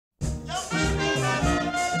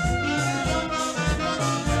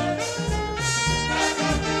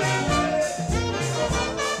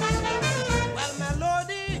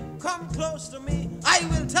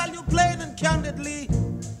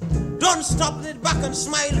Don't stop it back and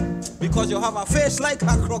smile, because you have a face like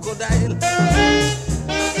a crocodile.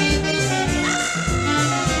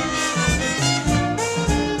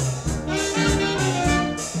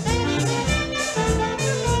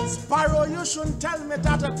 Sparrow, you shouldn't tell me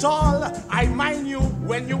that at all. I mind you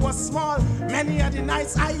when you were small. Many of the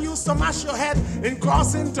nights I used to mash your head in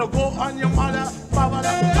crossing to go on your mother.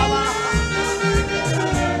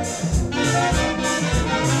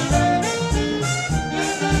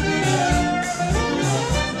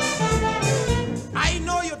 I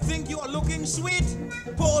know you think you are looking sweet,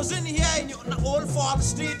 posing here in your old Fall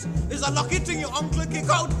Street. It's a lucky thing your uncle kick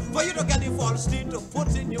out for you to get the Fall Street to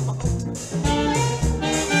put in your mouth.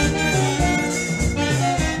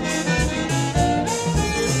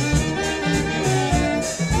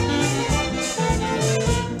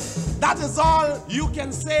 That is all you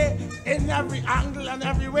can say in every angle and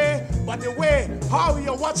every way. But the way how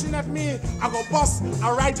you're watching at me, I go bust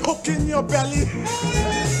a right hook in your belly.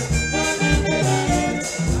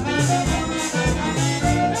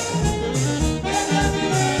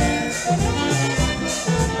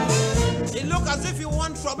 You look as if you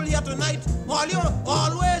want trouble here tonight. All you're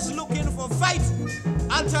always looking for fight.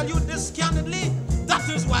 I'll tell you this candidly, that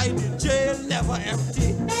is why the jail never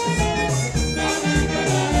empty.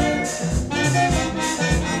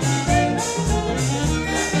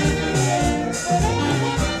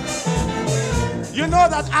 You know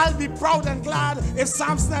that I'll be proud and glad if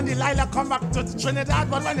Samson and Delilah come back to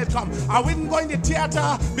Trinidad, but when it come, I wouldn't go in the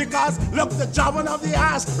theater because look, the jabbing of the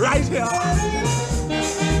ass right here.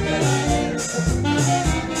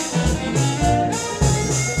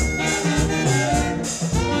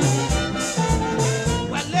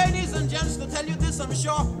 Well, ladies and gents, to tell you this, I'm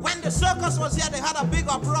sure, when the circus was here, they had a big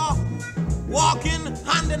uproar. Walking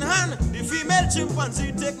hand in hand, the female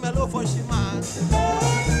chimpanzee take Mellow for she man.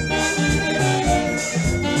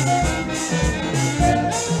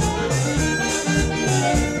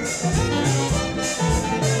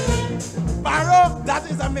 Sparrow, that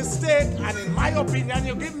is a mistake, and in my opinion,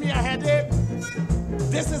 you give me a headache.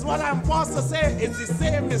 This is what I'm forced to say, it's the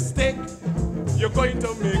same mistake you're going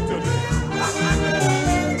to make today.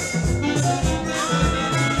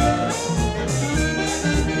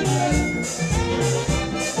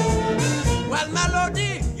 Well,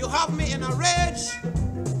 Melody, you have me in a rage,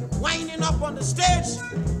 winding up on the stage.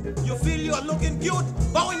 You feel you're looking cute,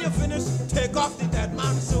 but when you finish, take off the dead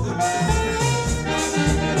man's suit.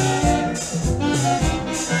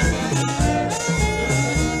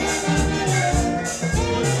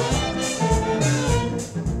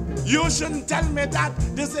 You shouldn't tell me that.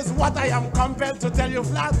 This is what I am compelled to tell you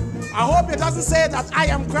flat. I hope it doesn't say that I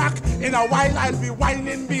am crack. In a while I'll be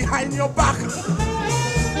whining behind your back.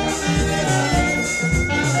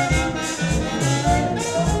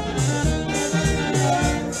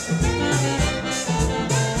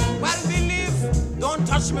 Well, believe, don't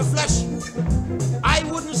touch my flesh. I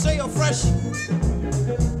wouldn't say you're fresh.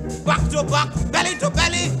 Back to back, belly to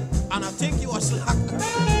belly, and I think you are slack.